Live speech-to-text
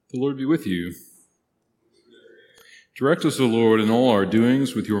The Lord be with you. Direct us, O Lord, in all our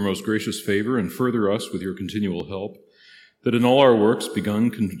doings with your most gracious favor, and further us with your continual help, that in all our works, begun,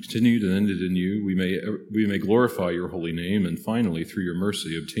 continued, and ended in you, we may glorify your holy name, and finally, through your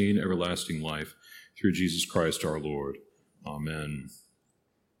mercy, obtain everlasting life, through Jesus Christ our Lord. Amen.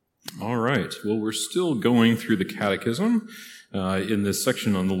 All right. Well, we're still going through the Catechism in this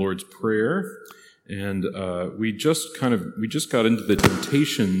section on the Lord's Prayer. And we just got into the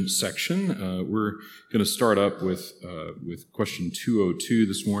temptation section. We're going to start up with question 202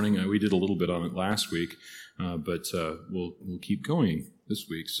 this morning. We did a little bit on it last week, but we'll keep going this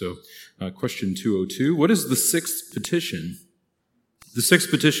week. So, question 202: what is the Sixth Petition? The Sixth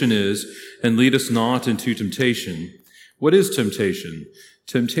Petition is, "And lead us not into temptation." What is temptation?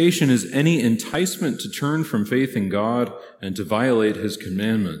 Temptation is any enticement to turn from faith in God and to violate His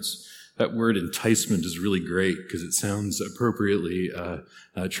commandments. That word enticement is really great because it sounds appropriately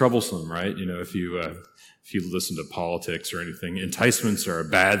troublesome, right? You know, if you listen to politics or anything, enticements are a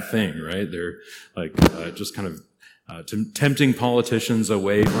bad thing, right? They're like just kind of tempting politicians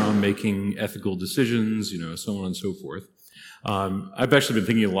away from making ethical decisions, so on and so forth. I've actually been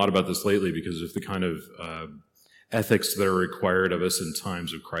thinking a lot about this lately because of the kind of ethics that are required of us in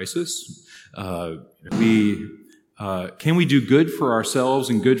times of crisis. Can we do good for ourselves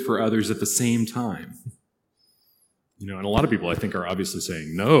and good for others at the same time? And a lot of people, I think, are obviously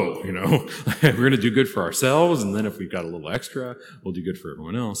saying, no, we're going to do good for ourselves, and then if we've got a little extra, we'll do good for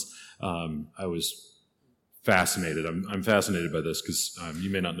everyone else. I was fascinated. I'm fascinated by this because you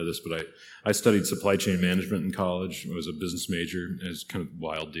may not know this, but I studied supply chain management in college. I was a business major. It was kind of a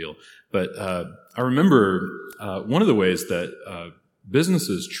wild deal. But I remember one of the ways that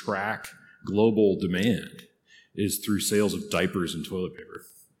businesses track global demand is through sales of diapers and toilet paper.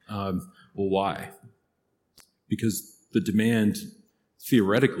 Well, why? Because the demand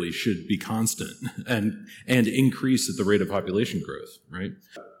theoretically should be constant and increase at the rate of population growth, right?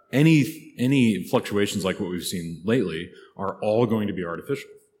 Any fluctuations like what we've seen lately are all going to be artificial.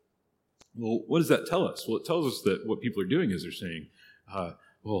 Well, what does that tell us? Well, it tells us that what people are doing is they're saying,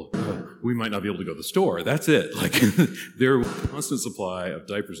 we might not be able to go to the store. That's it. Like their constant supply of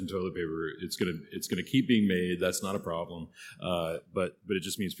diapers and toilet paper, it's gonna keep being made. That's not a problem. But it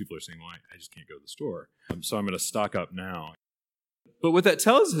just means people are saying, well, I just can't go to the store. So I'm going to stock up now. But what that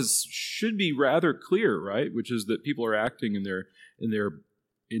tells us should be rather clear, right? Which is that people are acting in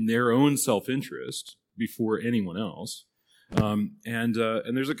their own self-interest before anyone else. And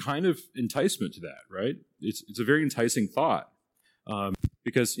there's a kind of enticement to that, right? It's a very enticing thought.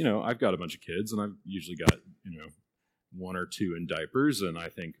 Because, I've got a bunch of kids, and I've usually got, one or two in diapers, and I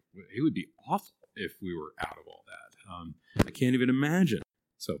think it would be awful if we were out of all that. I can't even imagine.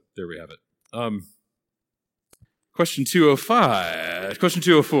 So, there we have it. Question 205. Question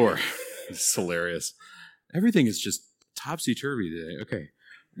 204. This is hilarious. Everything is just topsy-turvy today. Okay.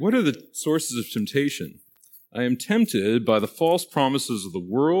 What are the sources of temptation? I am tempted by the false promises of the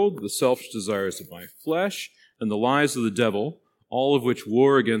world, the selfish desires of my flesh, and the lies of the devil, all of which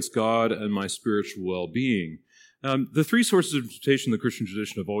war against God and my spiritual well-being. The three sources of temptation in the Christian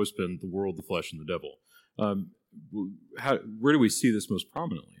tradition have always been the world, the flesh, and the devil. Where do we see this most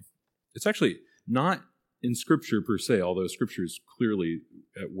prominently? It's actually not in Scripture per se, although Scripture is clearly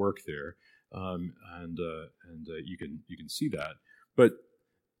at work there, and you can see that. But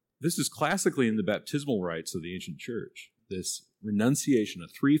this is classically in the baptismal rites of the ancient church. This renunciation, a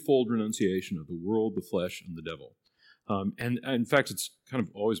threefold renunciation of the world, the flesh, and the devil. And in fact, it's kind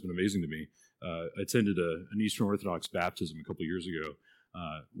of always been amazing to me. I attended an Eastern Orthodox baptism a couple years ago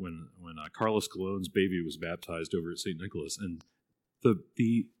when Carlos Colon's baby was baptized over at St. Nicholas, and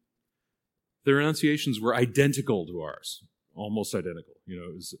the renunciations were identical to ours, almost identical.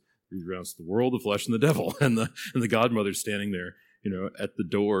 It was we renounced the world, the flesh, and the devil, and the godmother standing there, at the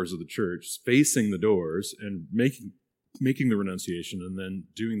doors of the church, facing the doors and making the renunciation and then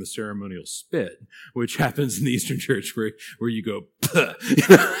doing the ceremonial spit, which happens in the Eastern Church where you go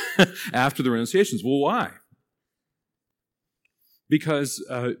after the renunciations. Well, why? Because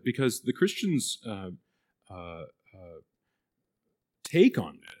the Christians take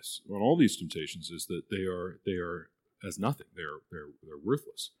on this, on all these temptations, is that they are as nothing. They're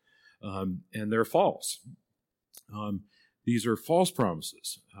worthless, and they're false. These are false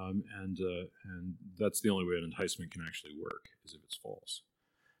promises, and that's the only way an enticement can actually work, is if it's false.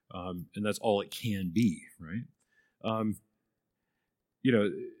 And that's all it can be, right?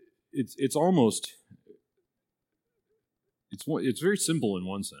 It's almost, it's very simple in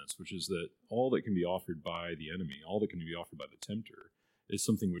one sense, which is that all that can be offered by the enemy, all that can be offered by the tempter, is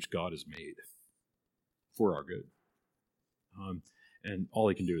something which God has made for our good. and all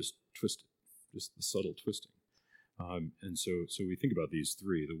he can do is twist it, just the subtle twisting. And so we think about these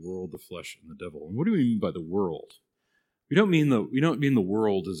three: the world, the flesh, and the devil. And what do we mean by the world? We don't mean the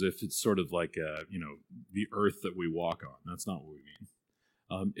world as if it's sort of like the earth that we walk on. That's not what we mean.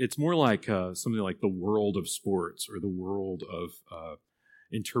 It's more like something like the world of sports or the world of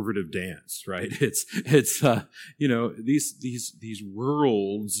interpretive dance, right? It's these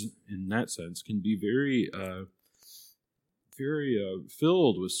worlds in that sense can be very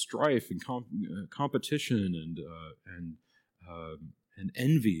filled with strife and competition and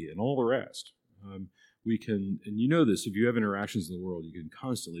envy and all the rest. We can, and you know this, if you have interactions in the world, you can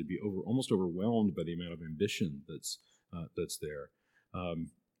constantly be almost overwhelmed by the amount of ambition that's there.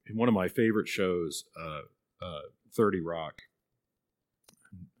 In one of my favorite shows, 30 Rock,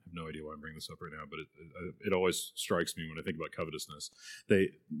 I have no idea why I'm bringing this up right now, but it always strikes me when I think about covetousness.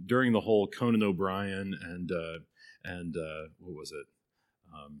 During the whole Conan O'Brien and what was it,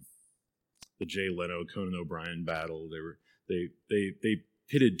 the Jay Leno Conan O'Brien battle, they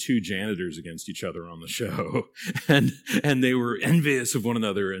pitted two janitors against each other on the show, and they were envious of one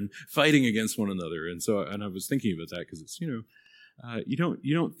another and fighting against one another. And I was thinking about that because it's, you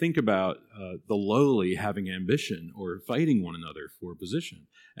don't think about the lowly having ambition or fighting one another for position,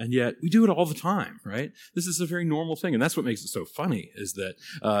 and yet we do it all the time, right? This is a very normal thing, and that's what makes it so funny. Is that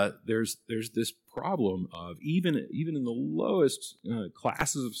there's this problem of even in the lowest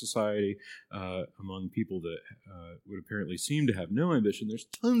classes of society, among people that would apparently seem to have no ambition, there's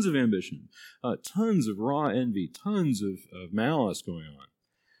tons of ambition, tons of raw envy, tons of malice going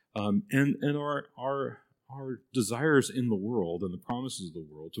on, and our desires in the world and the promises of the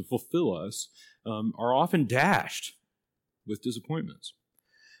world to fulfill us are often dashed with disappointments.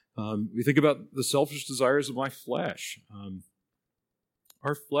 We think about the selfish desires of my flesh.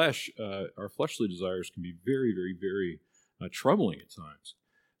 Our fleshly desires can be very, very, very troubling at times.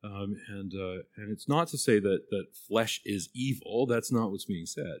 And it's not to say that flesh is evil. That's not what's being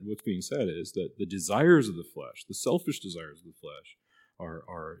said. What's being said is that the desires of the flesh, the selfish desires of the flesh,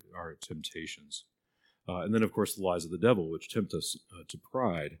 are temptations. And then, of course, the lies of the devil, which tempt us to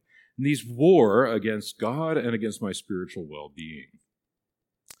pride. And these war against God and against my spiritual well-being.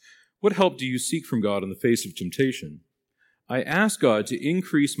 What help do you seek from God in the face of temptation? I ask God to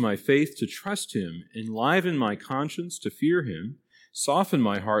increase my faith to trust Him, enliven my conscience to fear Him, soften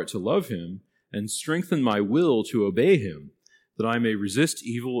my heart to love Him, and strengthen my will to obey Him, that I may resist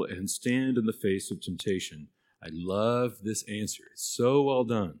evil and stand in the face of temptation. I love this answer. It's so well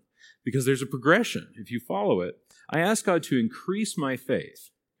done. Because there's a progression, if you follow it. I ask God to increase my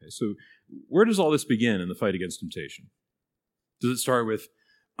faith. Okay, so where does all this begin in the fight against temptation? Does it start with,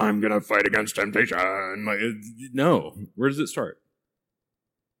 I'm going to fight against temptation? No. Where does it start?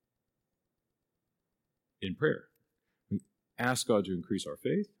 In prayer. We ask God to increase our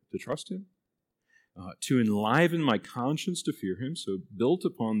faith, to trust Him, to enliven my conscience to fear Him. So built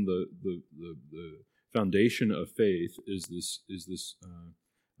upon the foundation of faith is this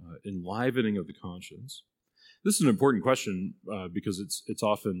enlivening of the conscience. This is an important question because it's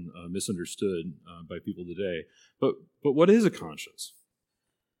often misunderstood by people today. But what is a conscience?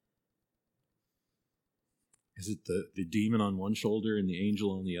 Is it the demon on one shoulder and the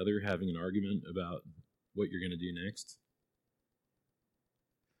angel on the other having an argument about what you're going to do next?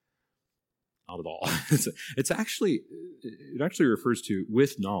 Not at all. It actually refers to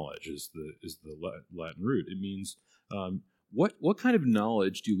with knowledge is the Latin root. It means what kind of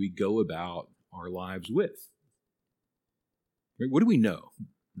knowledge do we go about our lives with? Right? What do we know,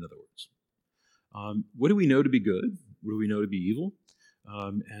 in other words? What do we know to be good? What do we know to be evil?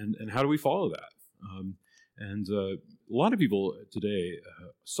 And how do we follow that? And a lot of people today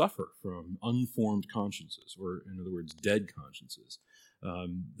suffer from unformed consciences, or in other words, dead consciences.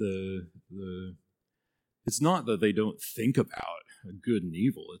 It's not that they don't think about good and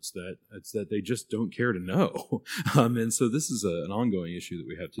evil. It's that they just don't care to know. And so this is an ongoing issue that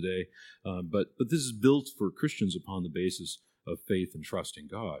we have today. But this is built for Christians upon the basis of faith and trust in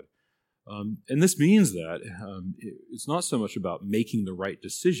God. And this means that it's not so much about making the right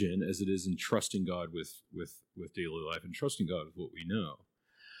decision as it is in trusting God with daily life and trusting God with what we know.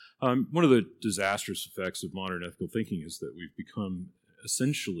 One of the disastrous effects of modern ethical thinking is that we've become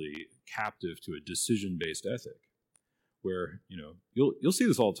essentially captive to a decision-based ethic, where you'll see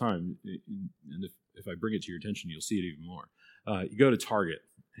this all the time, and if I bring it to your attention, you'll see it even more. You go to Target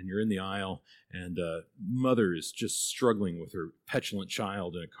and you're in the aisle, and mother is just struggling with her petulant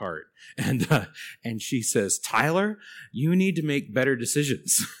child in a cart, and she says, "Tyler, you need to make better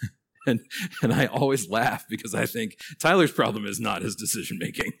decisions." And I always laugh because I think Tyler's problem is not his decision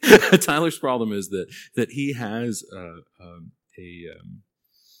making. Tyler's problem is that he has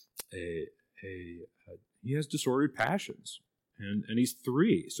he has disordered passions. And he's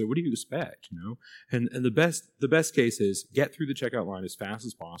 3, so what do you expect, And the best case is get through the checkout line as fast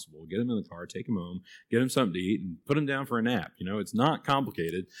as possible, get him in the car, take him home, get him something to eat, and put him down for a nap. It's not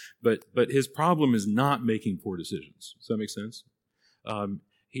complicated, but his problem is not making poor decisions. Does that make sense?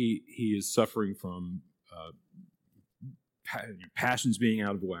 He is suffering from passions being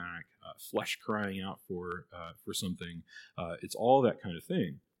out of whack, flesh crying out for something. It's all that kind of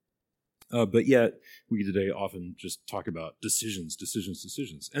thing. But yet, we today often just talk about decisions.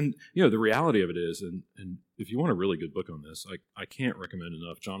 And, the reality of it is, and if you want a really good book on this, I can't recommend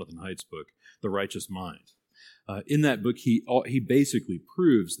enough Jonathan Haidt's book, The Righteous Mind. In that book, he basically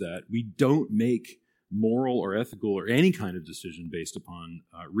proves that we don't make moral or ethical or any kind of decision based upon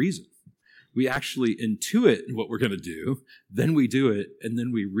reason. We actually intuit what we're going to do, then we do it, and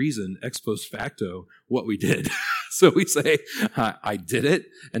then we reason ex post facto what we did. So we say, I did it,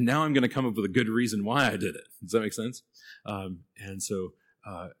 and now I'm going to come up with a good reason why I did it. Does that make sense? And so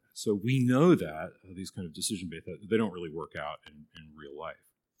we know that these kind of decision-based, they don't really work out in real life.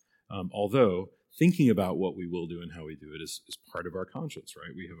 Although thinking about what we will do and how we do it is part of our conscience,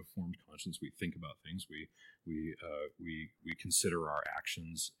 right? We have a formed conscience. We think about things. We consider our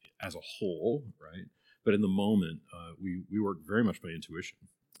actions as a whole, right? But in the moment, we work very much by intuition.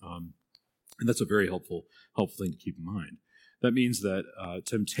 And that's a very helpful thing to keep in mind. That means that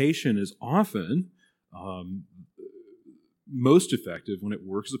temptation is often most effective when it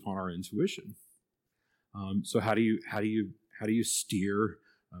works upon our intuition. So how do you steer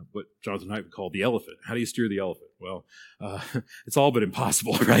what Jonathan Haidt would call the elephant? How do you steer the elephant? Well, it's all but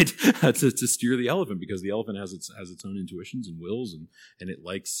impossible, right? to steer the elephant, because the elephant has its own intuitions and wills, and it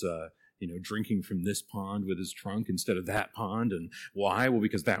likes drinking from this pond with his trunk instead of that pond. And why? Well,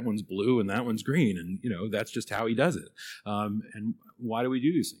 because that one's blue and that one's green. And, that's just how he does it. And why do we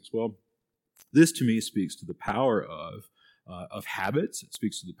do these things? Well, this to me speaks to the power of habits. It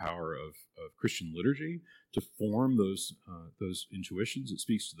speaks to the power of Christian liturgy to form those intuitions. It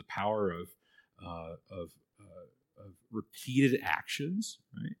speaks to the power of repeated actions,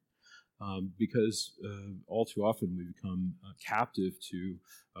 right? Because all too often we become captive to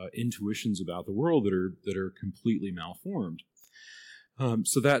intuitions about the world that are completely malformed.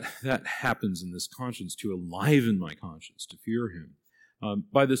 So that happens in this conscience, to enliven my conscience, to fear him.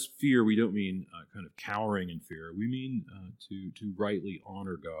 By this fear, we don't mean kind of cowering in fear. We mean to rightly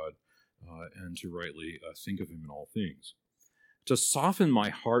honor God and to rightly think of him in all things. To soften my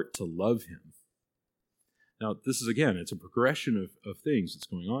heart to love him. Now, this is, again, it's a progression of things that's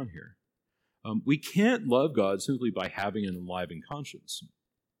going on here. We can't love God simply by having an enlivened conscience.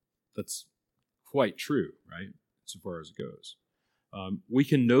 That's quite true, right, so far as it goes. We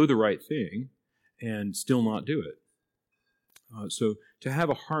can know the right thing and still not do it. So to have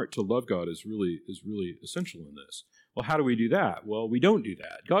a heart to love God is really essential in this. Well, how do we do that? Well, we don't do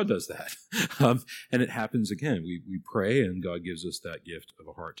that. God does that. And it happens again. We pray, and God gives us that gift of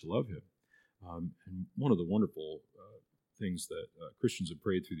a heart to love him. And one of the wonderful things that Christians have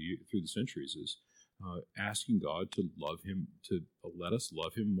prayed through the centuries is asking God to love him, to let us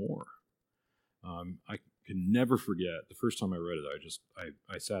love him more. I can never forget the first time I read it.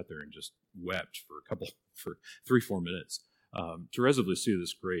 I sat there and just wept for 3-4 minutes. Thérèse of Lisieux,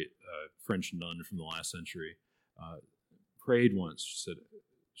 this great French nun from the last century, prayed once.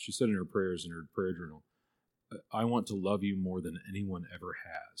 She said in her prayers, in her prayer journal, "I want to love you more than anyone ever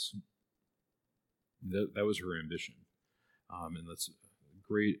has." That was her ambition, and that's a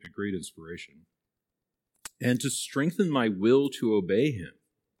great inspiration. And to strengthen my will to obey him.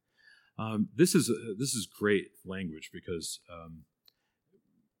 This is great language, because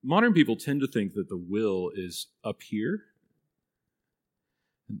modern people tend to think that the will is up here.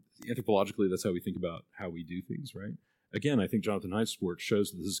 And anthropologically, that's how we think about how we do things, right? Again, I think Jonathan Haidt's work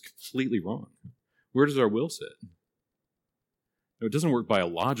shows that this is completely wrong. Where does our will sit? Now, it doesn't work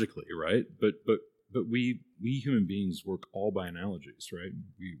biologically, right? But we human beings work all by analogies, right?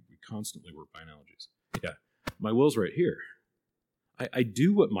 We constantly work by analogies. Yeah, my will's right here. I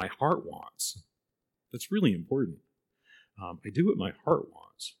do what my heart wants. That's really important. I do what my heart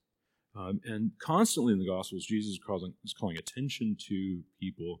wants. And constantly in the Gospels, Jesus is calling attention to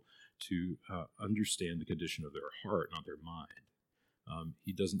people to understand the condition of their heart, not their mind.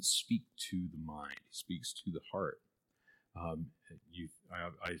 He doesn't speak to the mind. He speaks to the heart.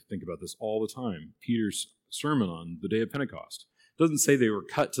 I think about this all the time. Peter's sermon on the day of Pentecost doesn't say they were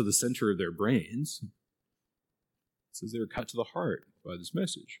cut to the center of their brains. It says they were cut to the heart by this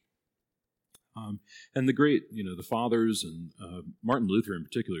message. And the great, the fathers and Martin Luther in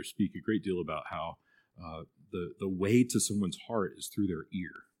particular speak a great deal about how the way to someone's heart is through their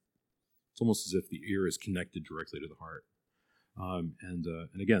ear. It's almost as if the ear is connected directly to the heart. And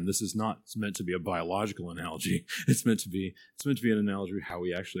again, this is not meant to be a biological analogy. It's meant to be an analogy of how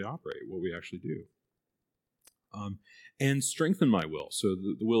we actually operate, what we actually do. And strengthen my will. So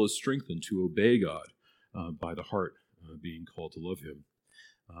the will is strengthened to obey God by the heart being called to love Him.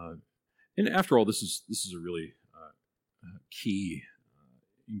 And after all, this is a really key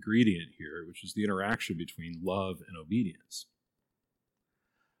ingredient here, which is the interaction between love and obedience.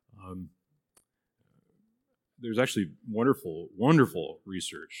 There's actually wonderful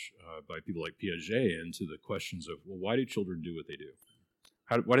research by people like Piaget into the questions of, well, why do children do what they do?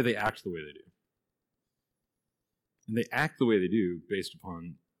 Why do they act the way they do? And they act the way they do based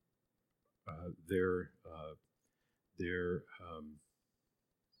upon their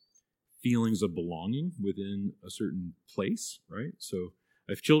feelings of belonging within a certain place, right? So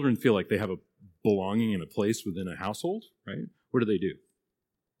if children feel like they have a belonging in a place within a household, right, what do?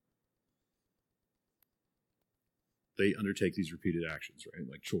 They undertake these repeated actions, right,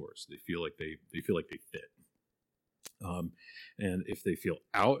 like chores. They feel like they fit. And if they feel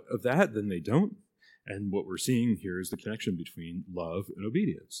out of that, then they don't. And what we're seeing here is the connection between love and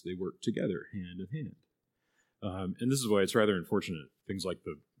obedience. They work together, hand in hand. And this is why it's rather unfortunate. Things like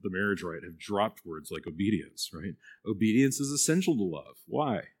the marriage rite have dropped words like obedience, right? Obedience is essential to love.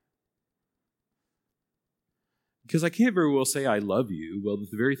 Why? Because I can't very well say I love you. Well, the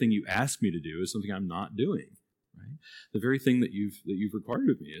very thing you ask me to do is something I'm not doing, right? The very thing that you've required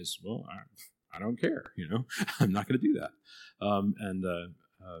of me is, well, I don't care, I'm not going to do that.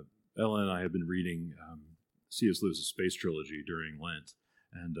 Ella and I have been reading C.S. Lewis's Space Trilogy during Lent,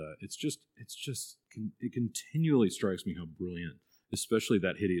 and it continually strikes me how brilliant, especially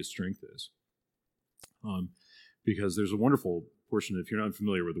that hideous strength is. Because there's a wonderful portion, if you're not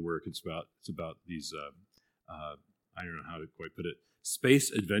familiar with the work, it's about these, I don't know how to quite put it, space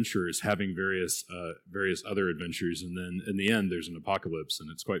adventurers having various other adventures, and then in the end there's an apocalypse,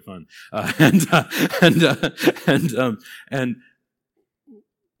 and it's quite fun. And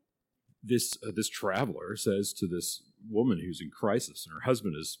this traveler says to this woman who's in crisis, and her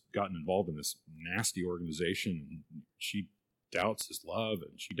husband has gotten involved in this nasty organization, and she doubts his love,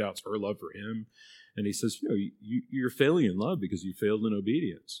 and she doubts her love for him. And he says, you're failing in love because you failed in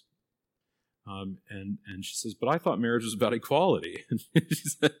obedience. And she says, but I thought marriage was about equality.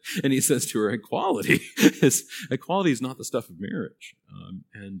 And he says to her, equality is not the stuff of marriage.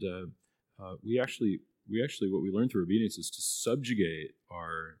 We actually what we learn through obedience is to subjugate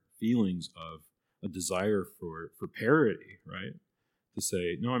our feelings of a desire for parity, right? To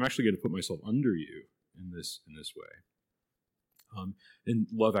say, no, I'm actually going to put myself under you in this way. And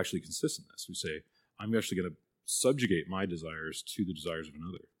love actually consists in this. We say, I'm actually going to subjugate my desires to the desires of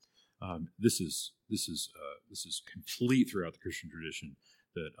another. This is complete throughout the Christian tradition,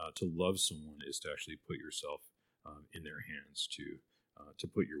 that to love someone is to actually put yourself in their hands, to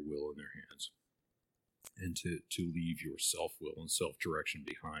put your will in their hands, and to leave your self-will and self-direction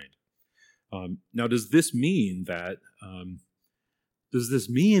behind. Now, does this mean that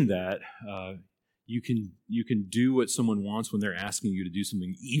you can do what someone wants when they're asking you to do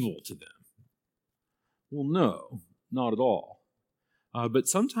something evil to them? Well, no, not at all. But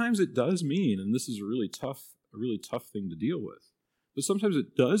sometimes it does mean, and this is a really tough thing to deal with, but sometimes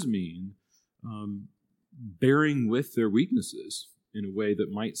it does mean bearing with their weaknesses in a way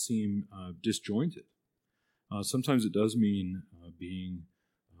that might seem disjointed. Sometimes it does mean being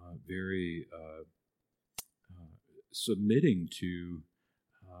very submitting to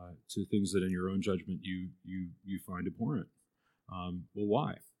things that in your own judgment you find abhorrent. Well,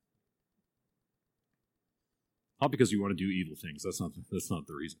 why? Not because you want to do evil things. That's not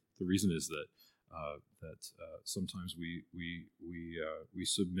the reason. The reason is that sometimes we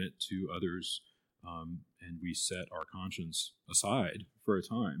submit to others, and we set our conscience aside for a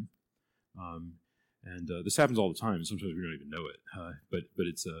time. And this happens all the time. Sometimes we don't even know it. But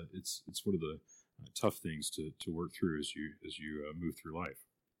it's one of the tough things to work through as you move through life.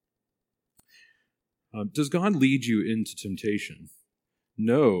 Does God lead you into temptation?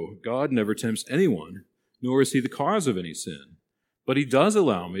 No, God never tempts anyone, nor is he the cause of any sin. But he does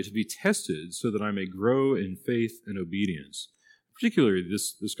allow me to be tested so that I may grow in faith and obedience. Particularly,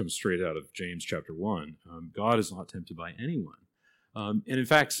 this comes straight out of James chapter 1. God is not tempted by anyone. And in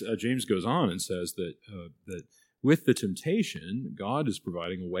fact, James goes on and says that with the temptation, God is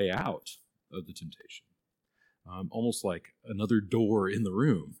providing a way out of the temptation, almost like another door in the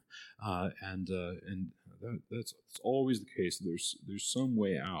room. And that's always the case. There's some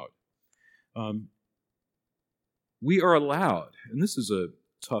way out. We are allowed, and this is a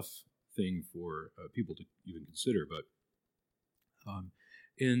tough thing for people to even consider. But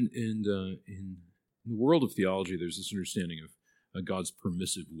in the world of theology, there's this understanding of God's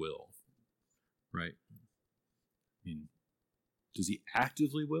permissive will, right? I mean, does he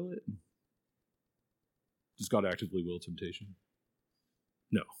actively will it? Does God actively will temptation?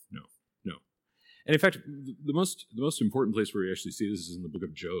 No. And in fact, the most important place where we actually see this is in the book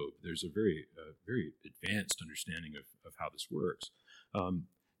of Job. There's a very advanced understanding of how this works.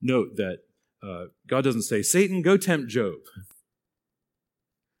 Note that God doesn't say, Satan, go tempt Job.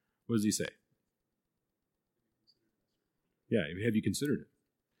 What does he say? Yeah, have you considered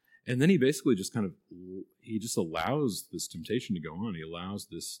it? And then he basically just he just allows this temptation to go on. He allows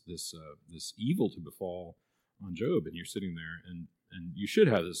this evil to befall on Job, and you're sitting there, and you should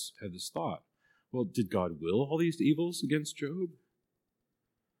have this thought. Well, did God will all these evils against Job?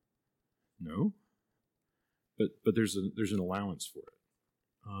 No, but there's an allowance for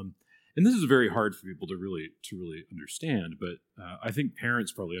it, and this is very hard for people to really understand. But I think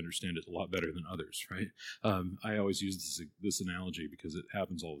parents probably understand it a lot better than others, right? I always use this analogy because it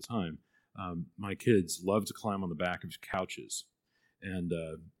happens all the time. My kids love to climb on the back of couches, and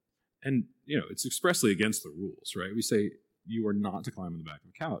it's expressly against the rules, right? We say you are not to climb on the back of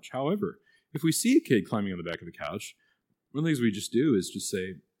a couch. However, if we see a kid climbing on the back of the couch, one of the things we just do is just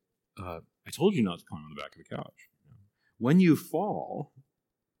say, I told you not to climb on the back of the couch. When you fall,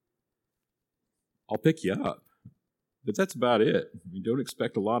 I'll pick you up. But that's about it. I mean, don't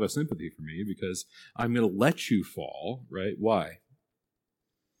expect a lot of sympathy from me because I'm going to let you fall, right? Why?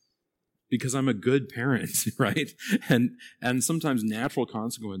 Because I'm a good parent, right? And sometimes natural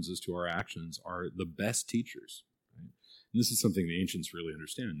consequences to our actions are the best teachers. And this is something the ancients really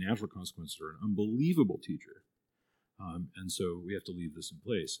understand. Natural consequences are an unbelievable teacher. And so we have to leave this in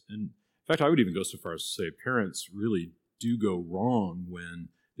place. And in fact, I would even go so far as to say parents really do go wrong when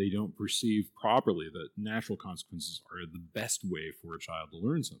they don't perceive properly that natural consequences are the best way for a child to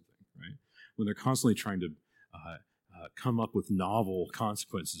learn something, right? When they're constantly trying to come up with novel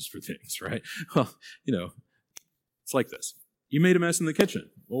consequences for things, right? Well, it's like this. You made a mess in the kitchen.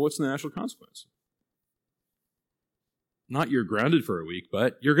 Well, what's the natural consequence? Not you're grounded for a week,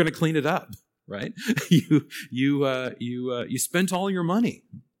 but you're going to clean it up, right? You spent all your money.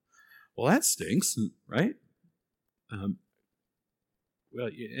 Well, that stinks, right? Well,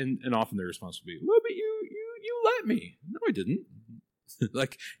 and often the response will be, well, but you let me. No, I didn't.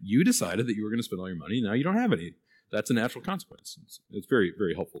 Like, you decided that you were going to spend all your money. Now you don't have any. That's a natural consequence. It's very,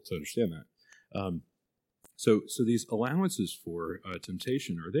 very helpful to understand that. So these allowances for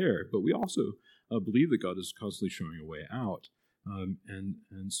temptation are there, but we also believe that God is constantly showing a way out, and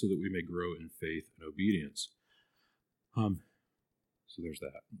so that we may grow in faith and obedience. So there's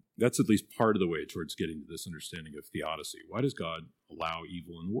that. That's at least part of the way towards getting to this understanding of theodicy. Why does God allow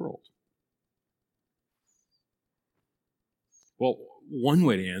evil in the world? Well, one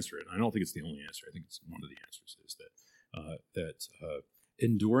way to answer it, and I don't think it's the only answer, I think it's one of the answers, is that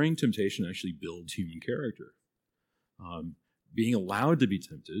enduring temptation actually builds human character. Being allowed to be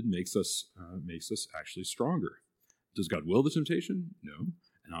tempted makes us actually stronger. Does God will the temptation? No,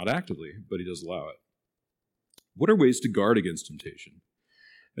 not actively, but he does allow it. What are ways to guard against temptation?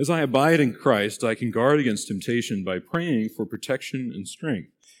 As I abide in Christ, I can guard against temptation by praying for protection and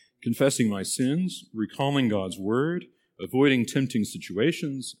strength, confessing my sins, recalling God's word, avoiding tempting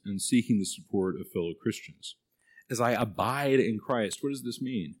situations, and seeking the support of fellow Christians. As I abide in Christ, what does this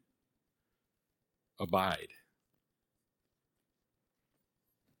mean? Abide.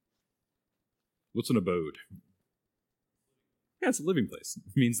 What's an abode? Yeah, it's a living place.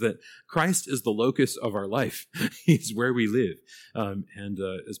 It means that Christ is the locus of our life. He's where we live. And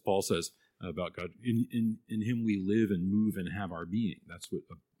as Paul says about God, in him we live and move and have our being. That's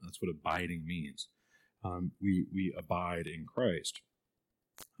what abiding means. We abide in Christ.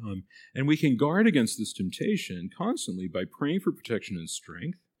 And we can guard against this temptation constantly by praying for protection and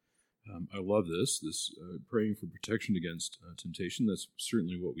strength. I love this praying for protection against temptation. That's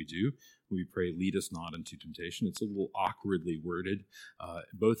certainly what we do. We pray, lead us not into temptation. It's a little awkwardly worded,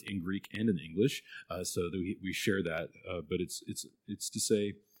 both in Greek and in English, so that we share that. But it's to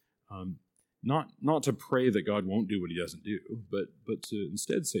say, not to pray that God won't do what he doesn't do, but to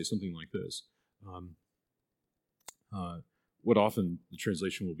instead say something like this. What often the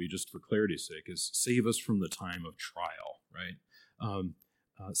translation will be, just for clarity's sake, is save us from the time of trial, right?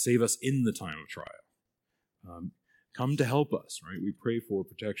 Save us in the time of trial. Come to help us, right? We pray for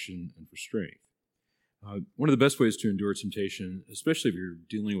protection and for strength. One of the best ways to endure temptation, especially if you're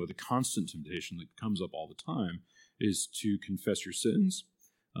dealing with a constant temptation that comes up all the time, is to confess your sins.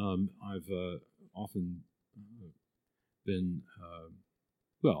 I've often been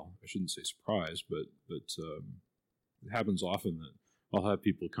well, I shouldn't say surprised, but it happens often that I'll have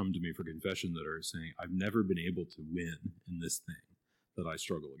people come to me for confession that are saying, I've never been able to win in this thing that I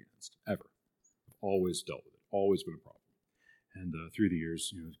struggle against, ever. I've always dealt with it, always been a problem. And through the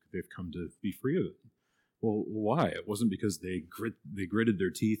years, they've come to be free of it. Well, why? It wasn't because they gritted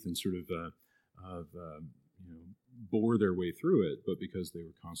their teeth and sort of bore their way through it, but because they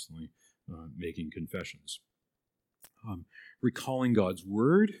were constantly making confessions. Recalling God's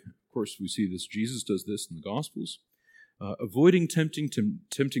word. Of course, we see this. Jesus does this in the Gospels. Avoiding tempting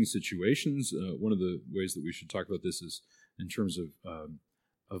situations. One of the ways that we should talk about this is in terms of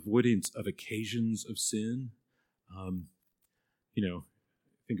avoidance of occasions of sin.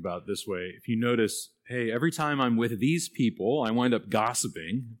 Think about it this way. If you notice, hey, every time I'm with these people, I wind up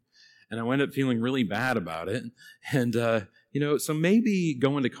gossiping, and I wind up feeling really bad about it. And, so maybe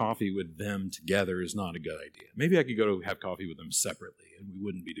going to coffee with them together is not a good idea. Maybe I could go to have coffee with them separately, and we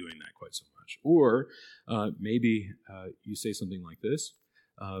wouldn't be doing that quite so much. Or maybe you say something like this,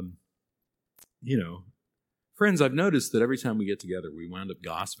 friends, I've noticed that every time we get together, we wind up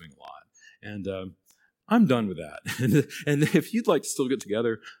gossiping a lot. And I'm done with that. And if you'd like to still get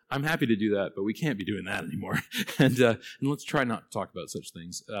together, I'm happy to do that, but we can't be doing that anymore. And let's try not to talk about such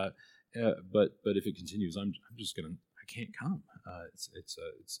things. But if it continues, I can't come.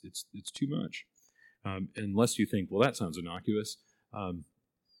 It's too much. Unless you think, well, that sounds innocuous.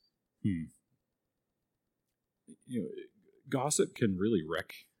 Gossip can really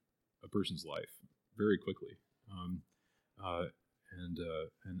wreck a person's life very quickly. And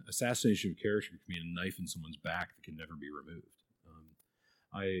assassination of character can be a knife in someone's back that can never be removed.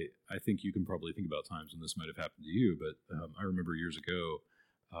 I think you can probably think about times when this might have happened to you, but I remember years ago,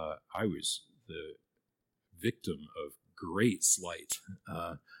 I was the victim of great slight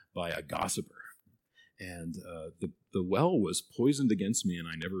by a gossiper. And the well was poisoned against me, and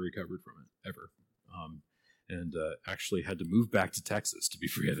I never recovered from it, ever. And actually had to move back to Texas to be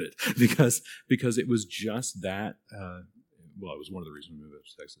free of it, because it was just that... it was one of the reasons we moved up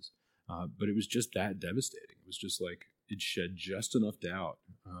to Texas. But it was just that devastating. It was just like, it shed just enough doubt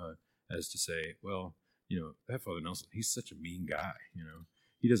as to say, well, that Father Nelson, he's such a mean guy,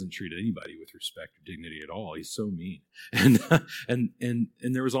 He doesn't treat anybody with respect or dignity at all. He's so mean. And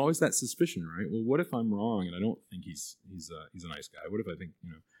there was always that suspicion, right? Well, what if I'm wrong and I don't think he's a nice guy? What if I think,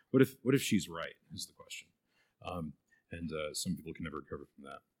 what if she's right, is the question. Some people can never recover from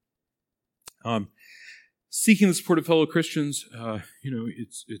that. Seeking the support of fellow Christians,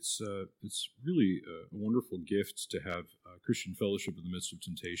 it's really a wonderful gift to have Christian fellowship in the midst of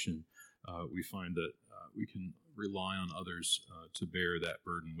temptation. We find that we can rely on others to bear that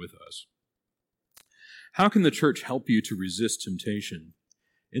burden with us. How can the church help you to resist temptation?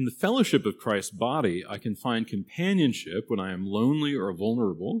 In the fellowship of Christ's body, I can find companionship when I am lonely or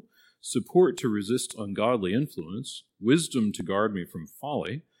vulnerable, support to resist ungodly influence, wisdom to guard me from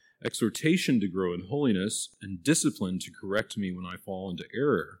folly, exhortation to grow in holiness, and discipline to correct me when I fall into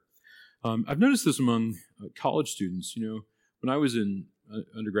error. I've noticed this among college students. When I was in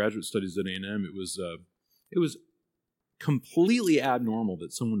undergraduate studies at A&M, it was completely abnormal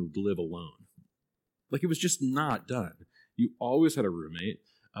that someone would live alone. Like, it was just not done. You always had a roommate.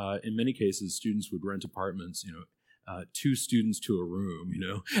 In many cases, students would rent apartments, 2 students to a room,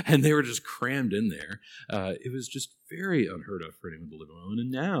 and they were just crammed in there. It was just very unheard of for anyone to live alone. And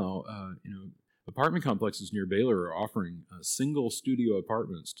now, apartment complexes near Baylor are offering single studio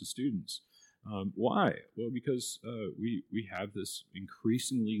apartments to students. Why? Well, because we have this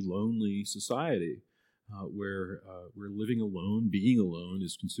increasingly lonely society where living alone, being alone,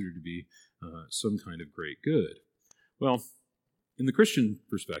 is considered to be some kind of great good. Well, in the Christian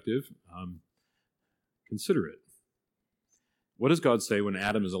perspective, consider it. What does God say when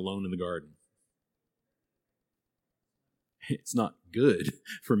Adam is alone in the garden? It's not good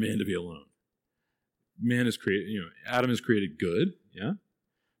for man to be alone. Man is created, Adam is created good, yeah?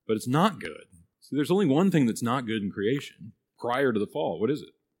 But it's not good. So there's only one thing that's not good in creation prior to the fall. What is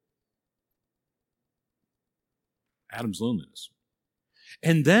it? Adam's loneliness.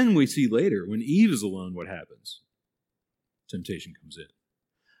 And then we see later, when Eve is alone, what happens? Temptation comes in.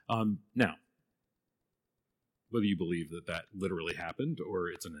 Now, whether you believe that literally happened or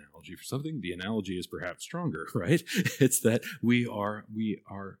it's an analogy for something, the analogy is perhaps stronger, right? It's that we are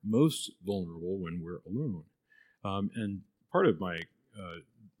most vulnerable when we're alone. And part of my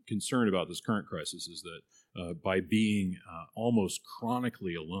concern about this current crisis is that by being almost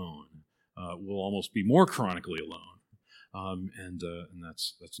chronically alone, we'll almost be more chronically alone. And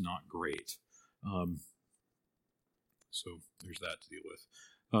that's not great. So there's that to deal with.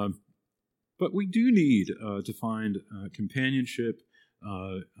 But we do need to find companionship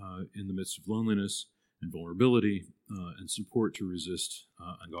in the midst of loneliness and vulnerability, and support to resist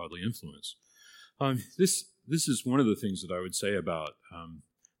ungodly influence. This is one of the things that I would say about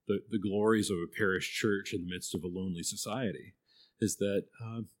the glories of a parish church in the midst of a lonely society, is that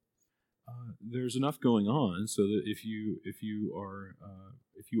there's enough going on so that if you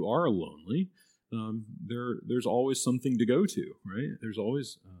are lonely, there's always something to go to, right? There's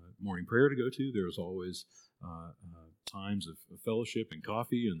always morning prayer to go to. There's always times of fellowship and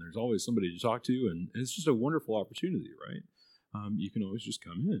coffee, and there's always somebody to talk to, and it's just a wonderful opportunity, right? You can always just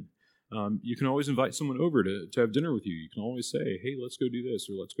come in. You can always invite someone over to have dinner with you. You can always say, hey, let's go do this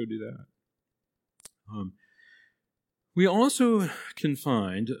or let's go do that. We also can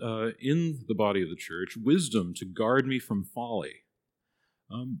find in the body of the church wisdom to guard me from folly.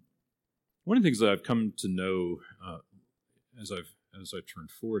 One of the things that I've come to know as I've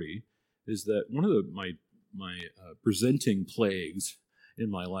turned 40 is that one of my presenting plagues in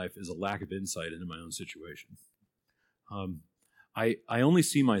my life is a lack of insight into my own situation. I only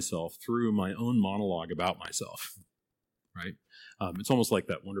see myself through my own monologue about myself, right? It's almost like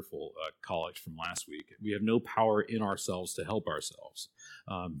that wonderful collect from last week. We have no power in ourselves to help ourselves,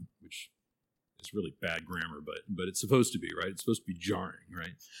 which is really bad grammar, but it's supposed to be, right? It's supposed to be jarring,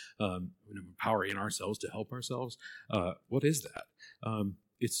 right? We have power in ourselves to help ourselves. What is that?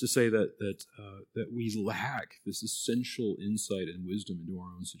 It's to say that we lack this essential insight and wisdom into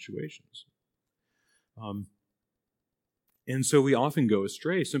our own situations. And so we often go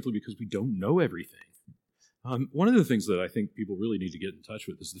astray simply because we don't know everything. One of the things that I think people really need to get in touch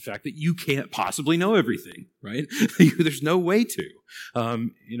with is the fact that you can't possibly know everything, right? There's no way to.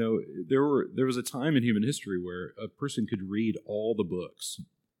 There was a time in human history where a person could read all the books.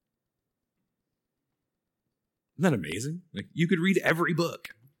 Isn't that amazing? Like, you could read every book.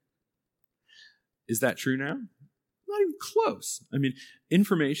 Is that true now? Not even close. I mean,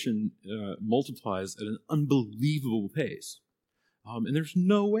 information multiplies at an unbelievable pace. And there's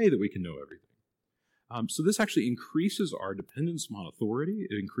no way that we can know everything. So this actually increases our dependence upon authority.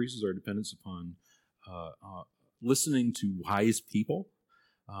 It increases our dependence upon listening to wise people.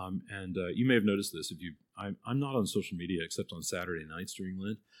 And you may have noticed this. I'm not on social media except on Saturday nights during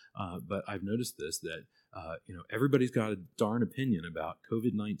Lent, but I've noticed this, that everybody's got a darn opinion about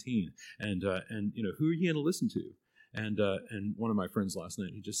COVID-19, and who are you going to listen to? And one of my friends last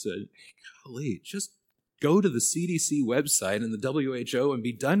night, he just said, hey, golly, just go to the CDC website and the WHO and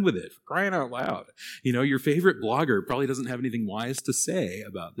be done with it, for crying out loud. Your favorite blogger probably doesn't have anything wise to say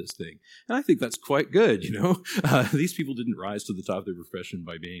about this thing. And I think that's quite good, These people didn't rise to the top of their profession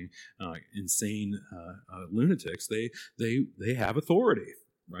by being insane lunatics. They have authority,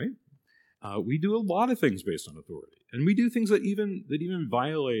 right? We do a lot of things based on authority. And we do things that even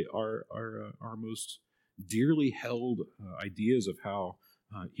violate our most dearly held ideas of how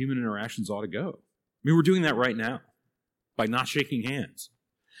human interactions ought to go. I mean, we're doing that right now by not shaking hands.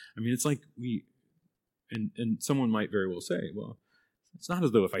 I mean, it's like and someone might very well say, well, it's not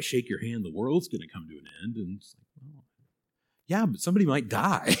as though if I shake your hand, the world's going to come to an end. And it's like, well, yeah, but somebody might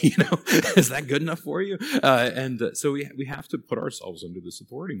die, Is that good enough for you? So we have to put ourselves under this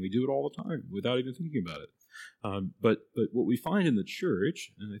authority. And we do it all the time without even thinking about it. But what we find in the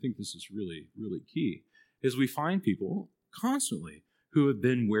church, and I think this is really, really key, is we find people constantly who have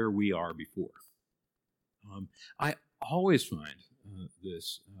been where we are before. I always find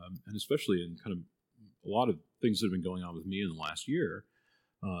this, and especially in kind of a lot of things that have been going on with me in the last year,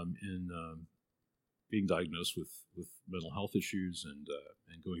 in being diagnosed with mental health issues and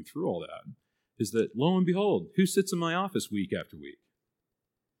going through all that, is that lo and behold, who sits in my office week after week?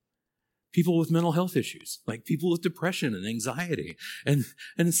 People with mental health issues, like people with depression and anxiety. And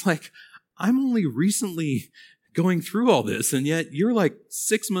it's like, I'm only recently going through all this, and yet you're like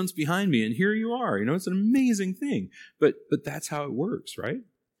 6 months behind me, and here you are. It's an amazing thing. But that's how it works, right?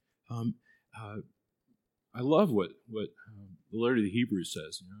 I love what the letter to the Hebrews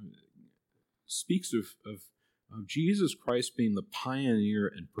says. Speaks of Jesus Christ being the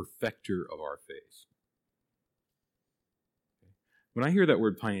pioneer and perfecter of our faith. When I hear that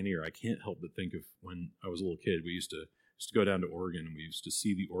word pioneer, I can't help but think of when I was a little kid. We used to go down to Oregon, and we used to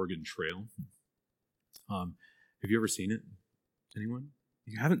see the Oregon Trail. Have you ever seen it? Anyone?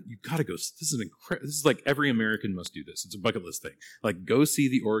 You haven't? You've got to go. This is like every American must do this. It's a bucket list thing. Like, go see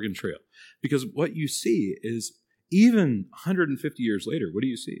the Oregon Trail. Because what you see is, even 150 years later, what do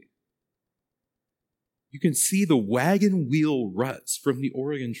you see? You can see the wagon wheel ruts from the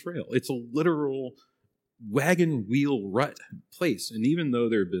Oregon Trail. It's a literal wagon wheel rut place. And even though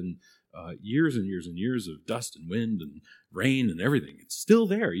there have been years and years and years of dust and wind and rain and everything, it's still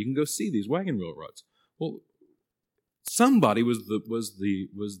there. You can go see these wagon wheel ruts. Well, Somebody was the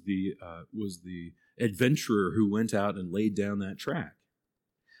adventurer who went out and laid down that track.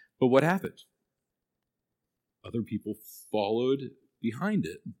 But what happened? Other people followed behind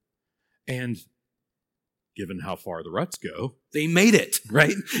it, and given how far the ruts go, they made it,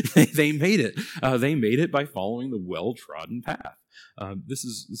 right? They made it. They made it by following the well-trodden path. This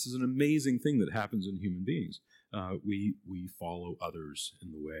is an amazing thing that happens in human beings. We follow others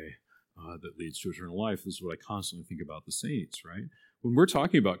in the way that leads to eternal life. This is what I constantly think about the saints, right? When we're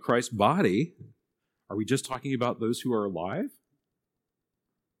talking about Christ's body, are we just talking about those who are alive?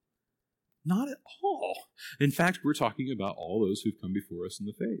 Not at all. In fact, we're talking about all those who've come before us in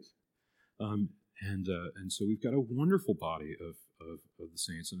the faith. And so we've got a wonderful body of the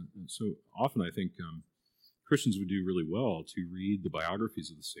saints. And so often I think Christians would do really well to read the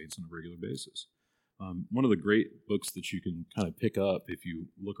biographies of the saints on a regular basis. One of the great books that you can kind of pick up if you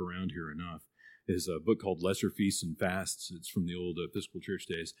look around here enough is a book called Lesser Feasts and Fasts. It's from the old Episcopal Church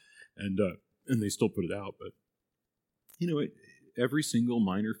days, and they still put it out. But, every single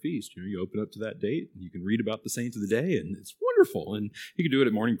minor feast, you open up to that date, and you can read about the saints of the day, and it's wonderful. And you can do it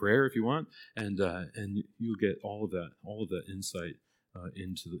at morning prayer if you want, and you'll get all of that insight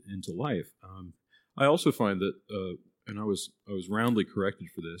into life. I also find that, and I was roundly corrected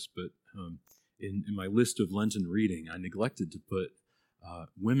for this, but in my list of Lenten reading, I neglected to put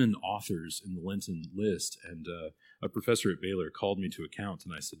women authors in the Lenten list, and a professor at Baylor called me to account,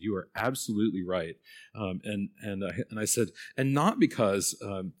 and I said, "You are absolutely right," and I said, and not because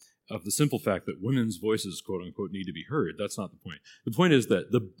of the simple fact that women's voices, quote unquote, need to be heard. That's not the point. The point is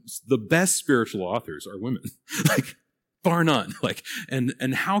that the best spiritual authors are women, like bar none. Like,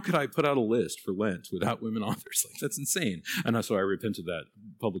 and how could I put out a list for Lent without women authors? Like, that's insane. And so I repented that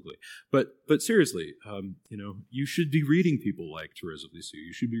publicly. But seriously, you should be reading people like Teresa of Lisieux.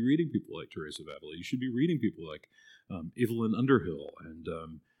 You should be reading people like Teresa of Avila. You should be reading people like Evelyn Underhill and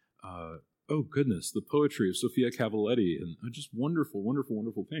the poetry of Sophia Cavalletti, and just wonderful, wonderful,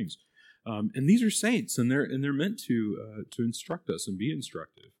 wonderful things. And these are saints, and they're meant to instruct us and be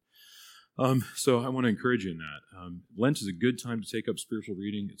instructive. So I want to encourage you in that. Lent is a good time to take up spiritual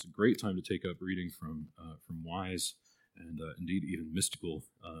reading. It's a great time to take up reading from wise and indeed even mystical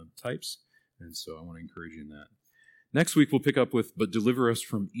types. And so I want to encourage you in that. Next week we'll pick up with "But Deliver Us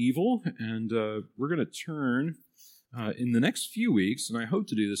from Evil," and we're going to turn in the next few weeks, and I hope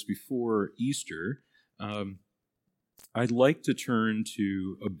to do this before Easter. I'd like to turn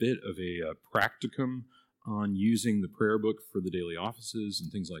to a bit of a practicum on using the prayer book for the daily offices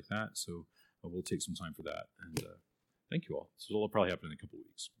and things like that. So we'll take some time for that. And thank you all. So it'll probably happen in a couple of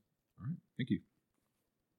weeks. All right. Thank you.